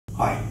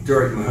Hi,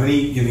 Derek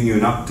Mahoney giving you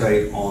an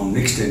update on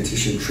next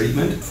dentition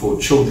treatment for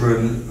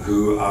children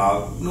who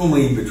are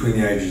normally between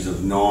the ages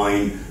of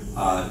 9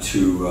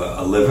 to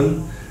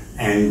 11.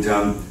 And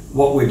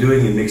what we're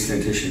doing in next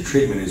dentition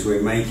treatment is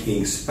we're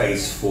making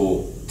space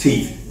for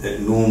teeth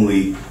that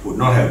normally would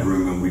not have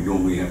room and we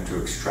normally have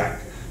to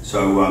extract.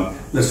 So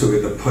let's look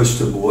at the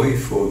poster boy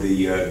for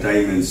the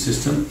Damon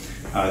system.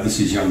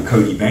 This is young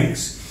Cody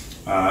Banks.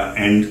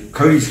 And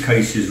Cody's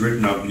case is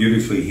written up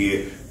beautifully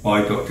here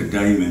by Dr.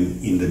 Damon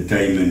in the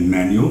Damon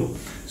manual.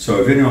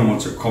 So if anyone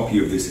wants a copy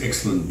of this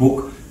excellent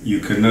book, you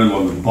can no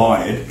longer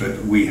buy it,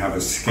 but we have a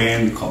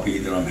scanned copy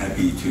that I'm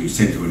happy to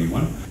send to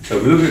anyone. So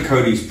if we look at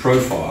Cody's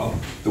profile,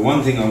 the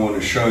one thing I want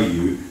to show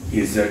you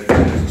is that he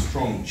has a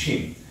strong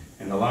chin.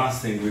 And the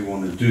last thing we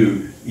want to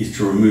do is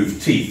to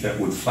remove teeth that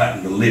would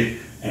flatten the lip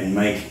and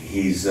make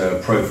his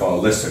profile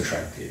less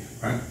attractive,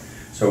 right?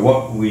 So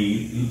what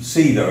we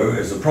see though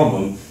as a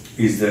problem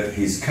is that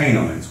his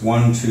canines,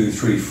 1, 2,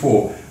 3,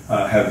 4,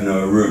 have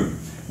no room.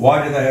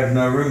 Why do they have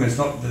no room? It's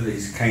not that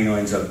his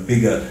canines are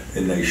bigger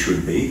than they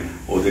should be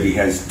or that he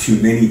has too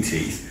many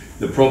teeth.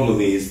 The problem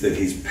is that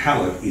his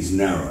palate is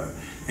narrow.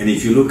 And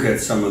if you look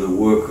at some of the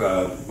work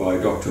by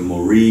Dr.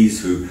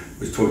 Maurice, who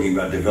was talking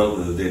about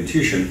development of the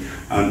dentition,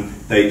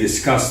 they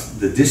discussed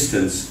the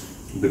distance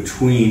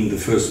between the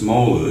first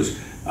molars.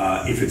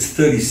 If it's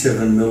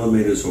 37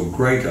 millimeters or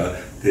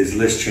greater, there's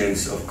less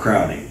chance of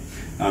crowding.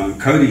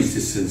 Cody's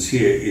distance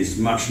here is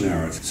much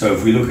narrower. So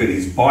if we look at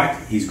his bite,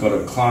 he's got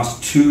a class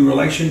 2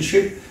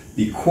 relationship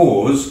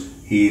because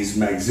his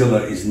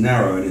maxilla is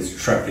narrow and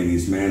it's trapping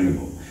his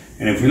mandible.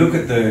 And if we look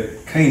at the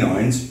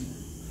canines,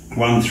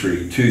 1,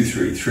 3, 2,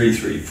 3, 3,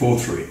 3, 4,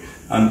 3,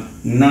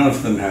 none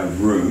of them have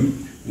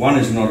room. One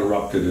is not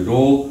erupted at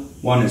all,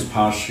 one is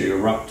partially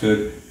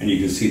erupted, and you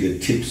can see the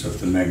tips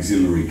of the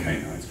maxillary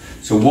canines.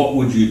 So what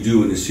would you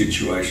do in a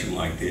situation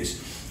like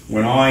this?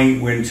 When I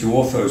went to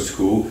ortho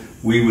school,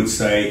 we would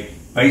say,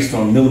 based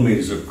on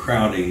millimeters of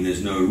crowding,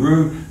 there's no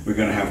room, we're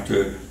going to have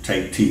to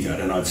take teeth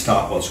out, and I'd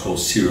start what's called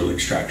serial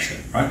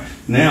extraction, right?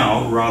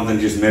 Now, rather than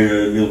just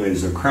measure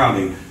millimeters of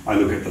crowding, I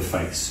look at the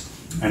face.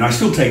 And I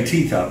still take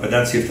teeth out, but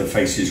that's if the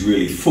face is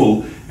really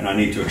full and I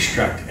need to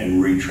extract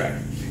and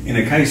retract. In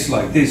a case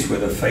like this, where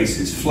the face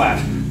is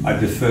flat, I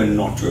prefer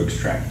not to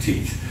extract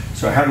teeth.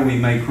 So how do we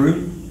make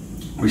room?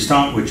 We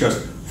start with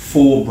just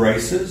 4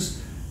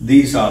 braces.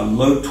 These are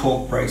low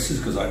torque braces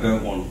because I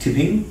don't want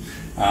tipping.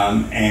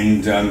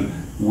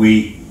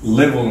 We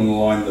level and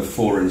align the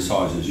 4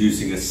 incisors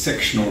using a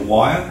sectional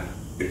wire.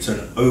 It's an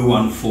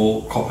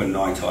 014 copper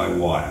nitrile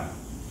wire.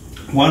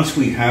 Once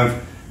we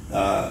have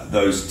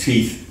those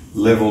teeth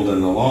leveled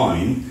and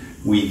aligned,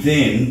 we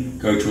then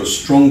go to a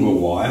stronger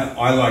wire.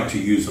 I like to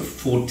use a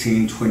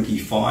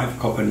 1425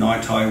 copper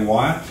nitrile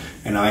wire,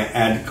 and I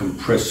add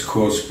compressed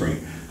core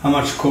spring. How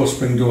much core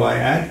spring do I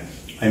add?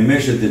 I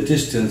measure the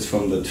distance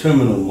from the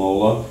terminal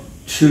molar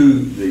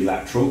to the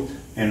lateral,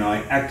 and I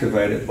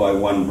activate it by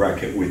 1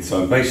 bracket width.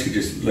 So I'm basically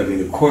just letting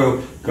the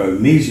coil go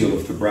mesial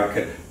of the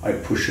bracket. I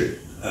push it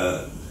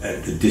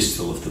at the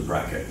distal of the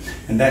bracket.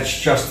 And that's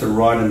just the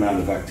right amount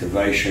of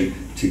activation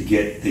to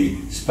get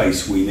the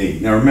space we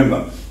need. Now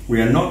remember,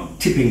 we are not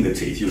tipping the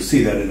teeth. You'll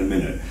see that in a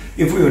minute.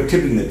 If we were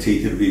tipping the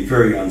teeth, it would be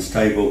very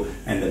unstable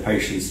and the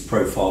patient's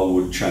profile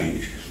would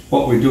change.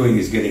 What we're doing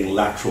is getting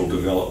lateral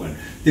development.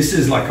 This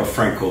is like a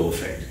Frankel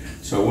effect.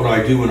 So what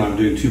I do when I'm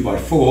doing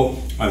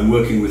 2x4, I'm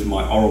working with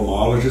my oral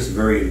myologist,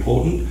 very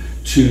important,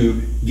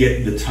 to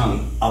get the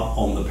tongue up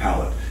on the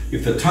palate.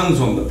 If the tongue's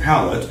on the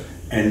palate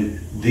and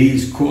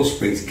these core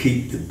springs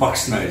keep the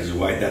buccinators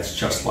away, that's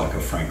just like a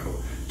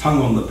Frankel.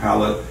 Tongue on the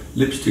palate,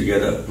 lips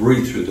together,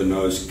 breathe through the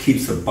nose,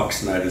 keeps the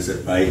buccinators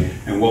at bay,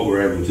 and what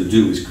we're able to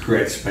do is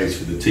create space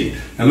for the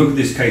teeth. Now look at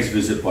this case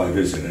visit by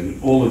visit,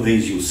 and all of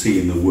these you'll see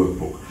in the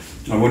workbook.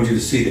 I want you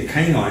to see the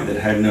canine that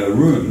had no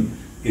room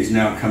is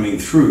now coming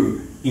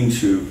through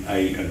into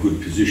a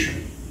good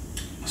position.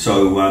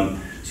 So,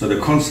 so the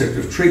concept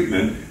of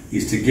treatment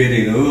is to get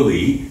in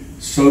early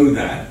so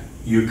that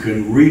you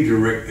can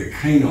redirect the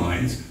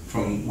canines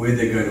from where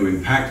they're going to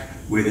impact,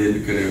 where they're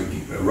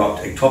going to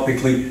erupt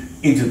ectopically,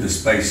 into the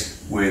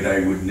space where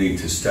they would need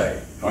to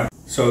stay. Right?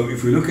 So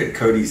if we look at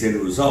Cody's end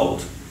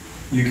result,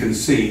 you can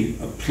see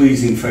a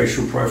pleasing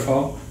facial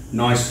profile,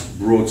 nice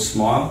broad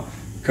smile.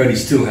 Cody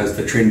still has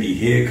the trendy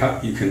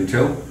haircut, you can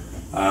tell.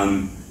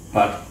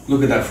 But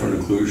look at that for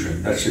an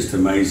occlusion. That's just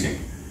amazing.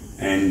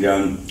 And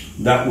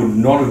that would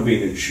not have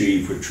been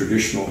achieved with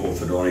traditional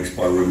orthodontics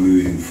by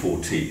removing 4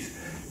 teeth.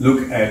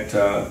 Look at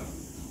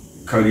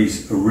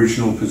Cody's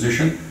original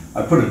position.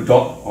 I put a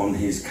dot on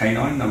his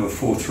canine, number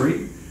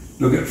 4-3.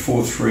 Look at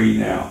 4-3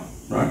 now,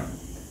 right?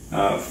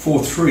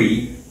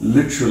 4-3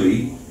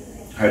 literally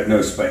had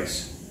no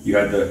space. You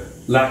had the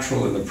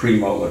lateral and the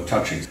premolar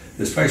touching.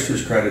 The space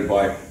was created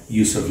by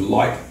use of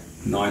light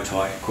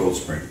nitrile coil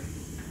spring.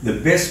 The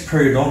best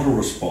periodontal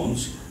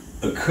response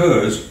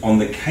occurs on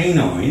the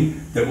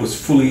canine that was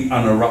fully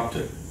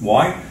unerupted.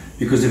 Why?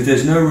 Because if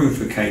there's no room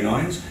for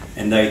canines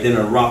and they then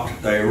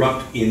erupt, they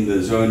erupt in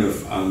the zone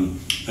of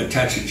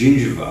attached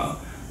gingiva,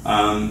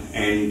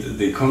 and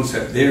the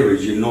concept there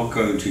is you're not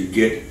going to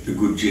get a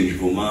good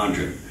gingival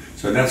margin.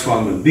 So that's why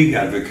I'm a big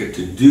advocate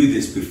to do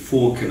this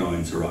before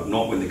canines are up,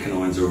 not when the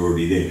canines are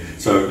already there.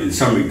 So in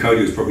summary,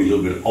 Cody was probably a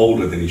little bit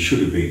older than he should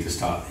have been to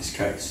start this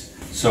case.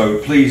 So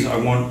please, I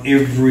want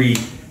every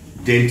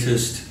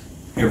dentist,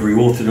 every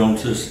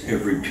orthodontist,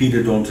 every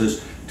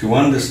pedodontist to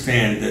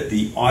understand that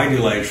the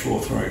ideal age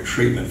for orthodontic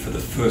treatment for the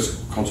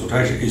first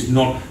consultation is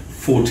not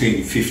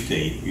 14,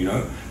 15, you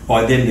know.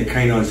 By then the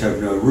canines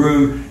have no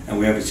room, and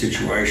we have a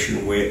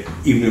situation where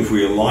even if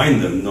we align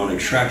them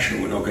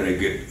non-extraction, we're not going to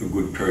get a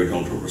good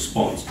periodontal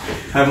response.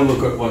 Have a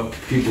look at what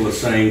people are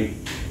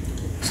saying,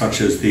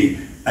 such as the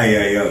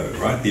AAO,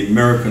 right? The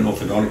American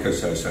Orthodontic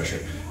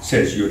Association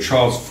says your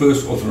child's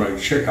first orthodontic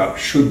checkup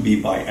should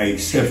be by age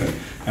 7.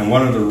 And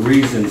one of the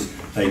reasons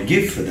they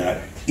give for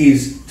that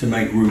is to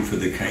make room for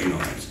the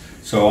canines.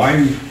 So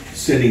I'm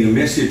sending a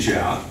message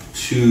out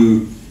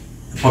to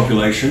the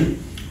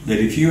population that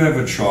if you have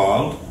a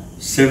child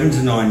 7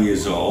 to 9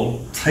 years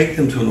old, take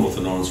them to an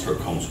orthodontist for a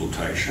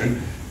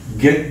consultation,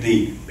 get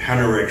the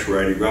panorex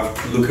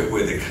radiograph, look at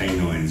where the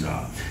canines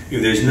are.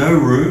 If there's no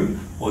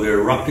room or they're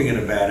erupting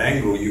at a bad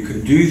angle, you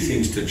can do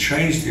things to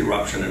change the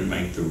eruption and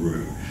make the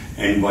room.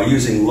 And by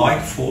using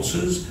light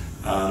forces,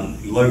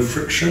 low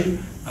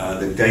friction,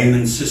 the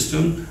Damon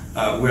system,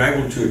 we're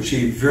able to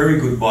achieve very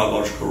good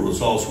biological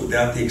results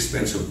without the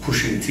expense of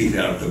pushing teeth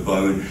out of the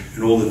bone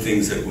and all the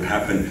things that would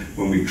happen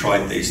when we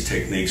tried these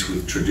techniques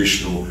with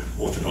traditional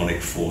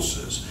orthodontic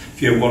forces.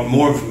 If you want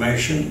more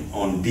information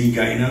on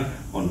D-gainer,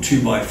 on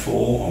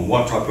 2x4, on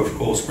what type of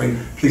coil spring,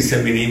 please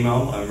send me an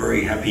email. I'm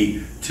very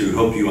happy to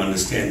help you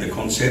understand the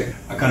concept.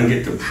 I kind of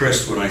get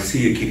depressed when I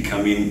see a kid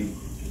come in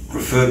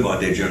referred by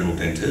their general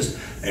dentist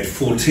at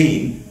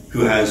 14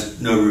 who has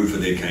no room for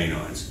their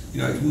canines.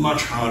 You know, it's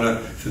much harder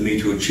for me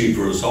to achieve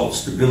a result.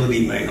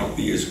 Stability may not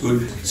be as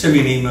good. Send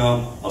me an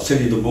email, I'll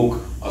send you the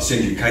book, I'll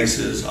send you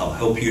cases, I'll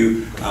help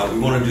you. We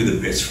want to do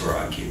the best for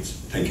our kids.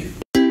 Thank you.